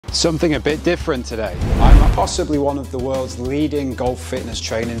Something a bit different today. I'm at possibly one of the world's leading golf fitness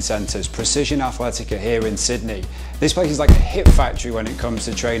training centres, Precision Athletica here in Sydney. This place is like a hit factory when it comes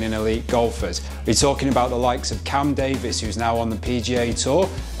to training elite golfers. We're talking about the likes of Cam Davis, who's now on the PGA Tour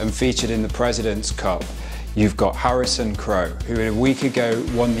and featured in the President's Cup. You've got Harrison Crowe, who a week ago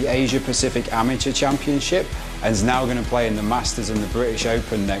won the Asia Pacific Amateur Championship and is now going to play in the Masters and the British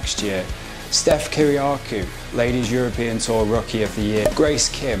Open next year. Steph Kyriakou, Ladies European Tour Rookie of the Year. Grace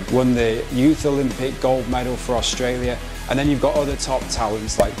Kim won the Youth Olympic gold medal for Australia. And then you've got other top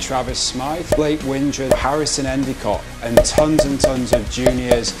talents like Travis Smythe, Blake Windred, Harrison Endicott, and tons of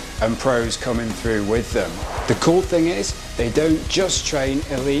juniors and pros coming through with them. The cool thing is, they don't just train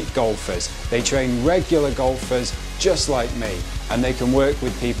elite golfers, they train regular golfers just like me, and they can work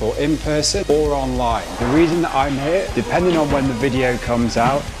with people in person or online. The reason that I'm here, depending on when the video comes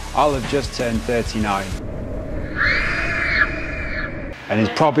out, I'll have just turned 39. And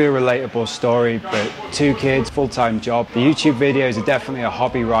it's probably a relatable story, but 2 kids, full-time job. The YouTube videos are definitely a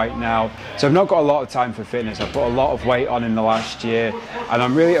hobby right now. So I've not got a lot of time for fitness. I've put a lot of weight on in the last year, and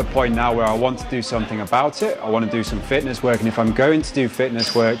I'm really at a point now where I want to do something about it. I want to do some fitness work, and if I'm going to do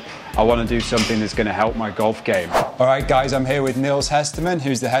fitness work, I want to do something that's going to help my golf game. All right, guys, I'm here with Niels Hesterman,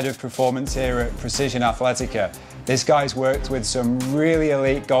 who's the head of performance here at Precision Athletica. This guy's worked with some really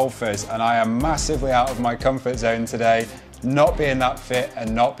elite golfers, and I am massively out of my comfort zone today, not being that fit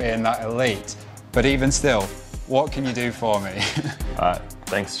and not being that elite. But even still, what can you do for me?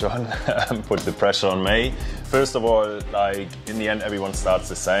 Thanks, John. Put the pressure on me. First of all, like in the end, everyone starts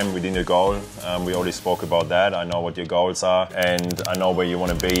the same within a goal. We already spoke about that. I know what your goals are, and I know where you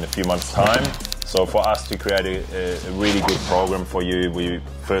want to be in a few months' time. So for us to create a really good program for you,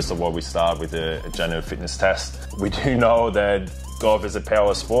 first of all, we start with a general fitness test. We do know that golf is a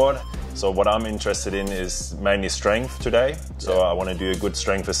power sport. So what I'm interested in is mainly strength today. So I want to do a good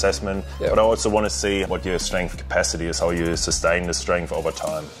strength assessment, but I also want to see what your strength capacity is, how you sustain the strength over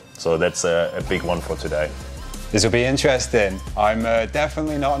time. So that's a big one for today. This will be interesting. I'm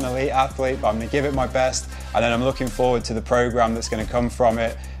definitely not an elite athlete, but I'm going to give it my best, and then I'm looking forward to the program that's going to come from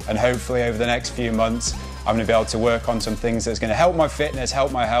it, and hopefully over the next few months I'm going to be able to work on some things that's going to help my fitness,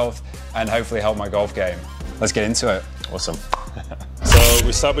 help my health, and hopefully help my golf game. Let's get into it. Awesome. So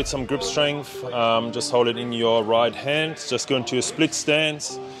we start with some grip strength. Just hold it in your right hand. Just go into a split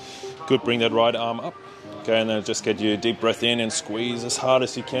stance. Good, bring that right arm up. Okay, and then just get your deep breath in and squeeze as hard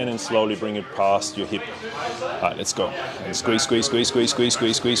as you can and slowly bring it past your hip. All right, let's go. And squeeze, squeeze, squeeze, squeeze, squeeze,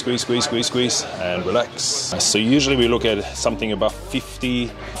 squeeze, squeeze, squeeze, squeeze, squeeze, squeeze, and relax. So usually we look at something above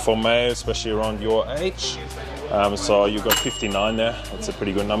 50 for male, especially around your age. So you've got 59 there. That's a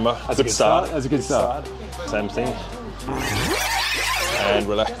pretty good number. That's a good start. That's a good start. Same thing. And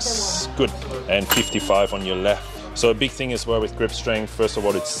relax. Good. And 55 on your left. So a big thing as well with grip strength, first of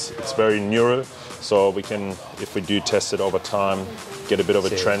all, it's very neural. So we can, if we do test it over time, get a bit of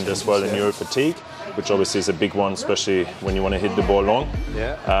a trend as well in neural fatigue, which obviously is a big one, especially when you want to hit the ball long.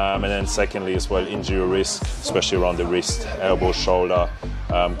 And then secondly as well, injury risk, especially around the wrist, elbow, shoulder.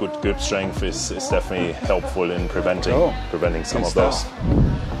 Good grip strength is definitely helpful in preventing some of those.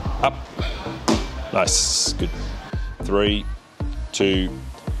 Up. Nice. Good. 3, 2,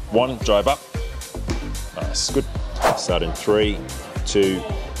 1. Drive up. Nice. Good. Start in 3, 2,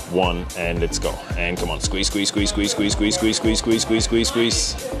 1, and let's go. And come on, squeeze, squeeze, squeeze, squeeze, squeeze, squeeze, squeeze, squeeze, squeeze, squeeze, squeeze,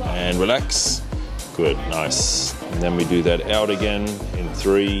 squeeze, and relax. Good, nice. And then we do that out again in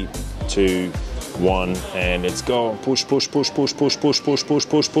 3, 2, 1, and let's go. Push, push, push, push, push, push, push, push,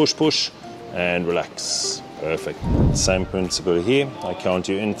 push, push, push, and relax. Perfect. Same principle here. I count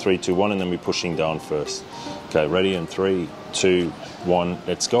you in 3, 2, 1, and then we're pushing down first. Okay, ready? In 3, 2, 1,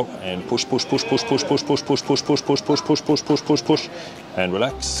 let's go. And push, push, push, push, push, push, push, push, push, push, push, push, push, push, push, push, push, and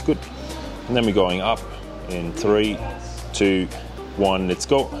relax. Good. And then we're going up in 3, 2, 1, let's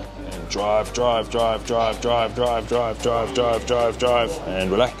go. And drive, drive, drive, drive, drive, drive, drive, drive, drive, drive, drive, and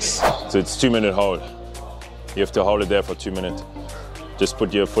relax. So it's 2-minute hold. You have to hold it there for 2 minutes. Just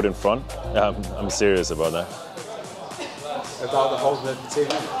put your foot in front. I'm serious about that. About the hold of the 2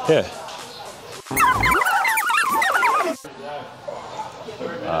 minutes? Yeah.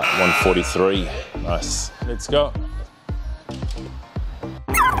 143. Nice. Let's go.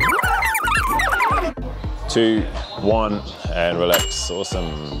 2, 1, and relax.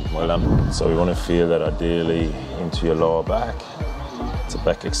 Awesome. Well done. So we want to feel that ideally into your lower back. It's a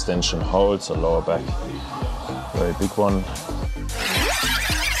back extension hold, so lower back. Very big one.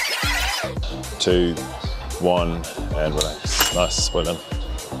 2, 1, and relax. Nice. Well done.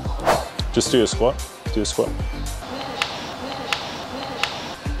 Just do a squat. Do a squat.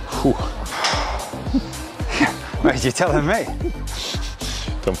 Whew. Mate, you're telling me.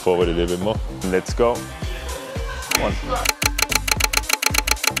 Come forward a little bit more. Let's go. 1.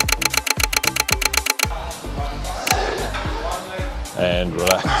 And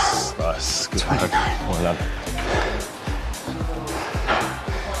relax. Nice. Good work. Well done.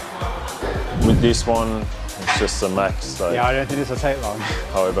 With this one, it's just a max. Like, yeah, I don't think this will take long.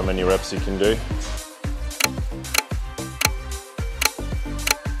 However many reps you can do.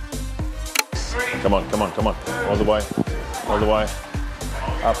 Come on, come on, come on. All the way. All the way.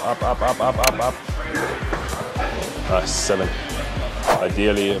 Up, up, up, up, up, up, up. Nice, 7.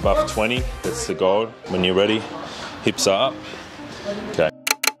 Ideally above 20, that's the goal. When you're ready, hips are up. Okay.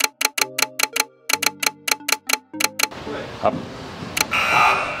 Up.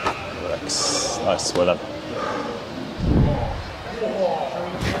 Relax. Nice, well done.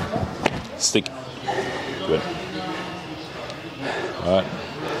 Stick. Good. All right.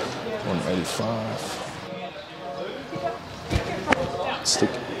 185.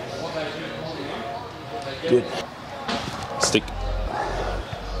 Stick. Good. Stick.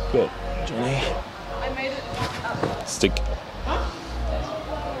 Good. Johnny. Stick.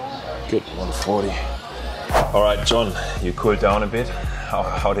 Good. 140. All right, John, you cooled down a bit.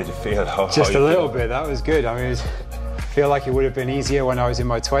 How did you feel? Just a little bit. That was good. I mean, I feel like it would have been easier when I was in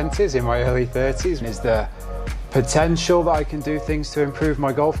my 20s, in my early 30s. Is there potential that I can do things to improve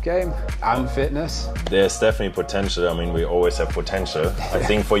my golf game and fitness? There's definitely potential. I mean, we always have potential. I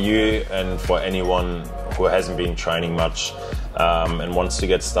think for you and for anyone who hasn't been training much and wants to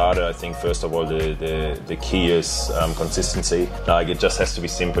get started, I think first of all the key is consistency. Like, it just has to be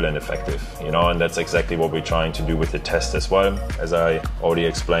simple and effective, you know, and that's exactly what we're trying to do with the test as well. As I already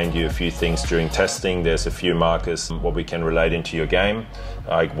explained you a few things during testing, there's a few markers what we can relate into your game.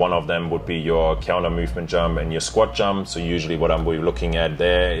 Like, one of them would be your counter movement jump and your squat jump. So usually what we're looking at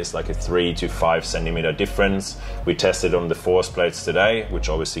there is like a 3 to 5 centimeter difference. We tested on the force plates today, which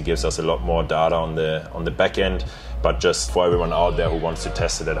obviously gives us a lot more data on the back end. But just for everyone out there who wants to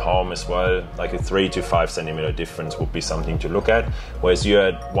test it at home as well, like a 3 to 5 centimeter difference would be something to look at. Whereas you're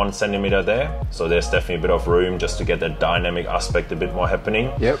at 1 centimeter there, so there's definitely a bit of room just to get that dynamic aspect a bit more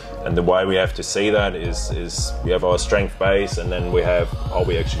happening. Yep. And the way we have to see that is we have our strength base, and then we have how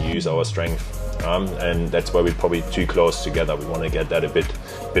we actually use our strength. And that's where we're probably too close together. We want to get that a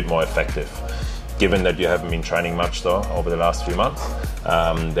bit more effective. Given that you haven't been training much though over the last few months,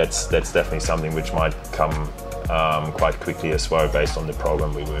 that's definitely something which might come quite quickly as well, based on the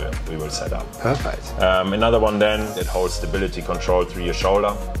program we will set up. Perfect. Another one then that holds stability control through your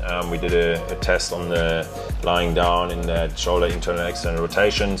shoulder. We did a test on the lying down in that shoulder internal and external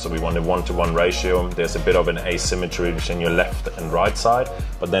rotation. So we want a 1-to-1 ratio. There's a bit of an asymmetry between your left and right side,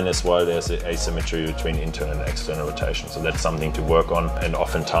 but then as well there's an asymmetry between internal and external rotation. So that's something to work on, and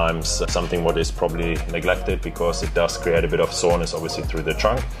oftentimes something what is probably neglected because it does create a bit of soreness obviously through the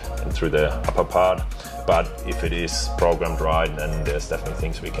trunk and through the upper part. But if it is programmed right, then there's definitely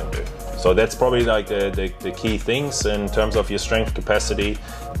things we can do. So that's probably like the key things in terms of your strength capacity.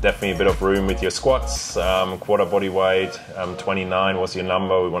 Definitely a bit of room with your squats. Quarter body weight, 29 was your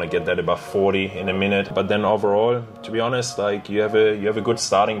number. We want to get that above 40 in a minute. But then overall, to be honest, like you have a good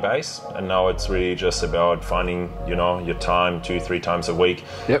starting base, and now it's really just about finding, you know, your time 2-3 times a week.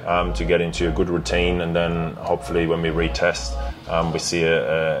 Yep. To get into a good routine, and then hopefully when we retest, we see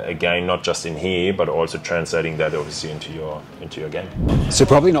a gain not just in here, but also translating that obviously into your game. So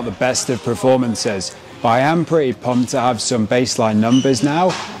probably not the best of performances, but I am pretty pumped to have some baseline numbers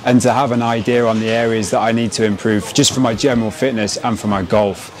now and to have an idea on the areas that I need to improve just for my general fitness and for my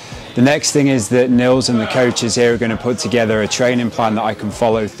golf. The next thing is that Nils and the coaches here are going to put together a training plan that I can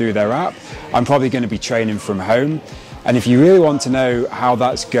follow through their app. I'm probably going to be training from home. And if you really want to know how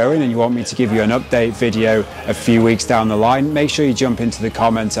that's going and you want me to give you an update video a few weeks down the line, make sure you jump into the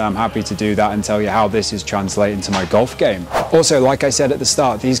comments, and I'm happy to do that and tell you how this is translating to my golf game. Also, like I said at the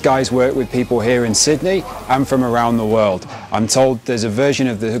start, these guys work with people here in Sydney and from around the world. I'm told there's a version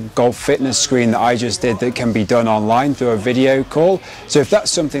of the golf fitness screen that I just did that can be done online through a video call. So if that's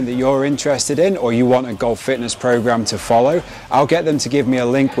something that you're interested in, or you want a golf fitness program to follow, I'll get them to give me a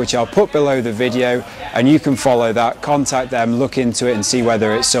link which I'll put below the video, and you can follow that, contact them, look into it and see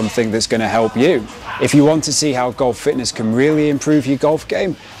whether it's something that's going to help you. If you want to see how golf fitness can really improve your golf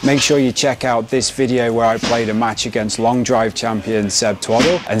game, make sure you check out this video where I played a match against long drive champion Seb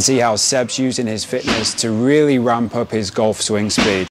Twaddle and see how Seb's using his fitness to really ramp up his golf swing speed.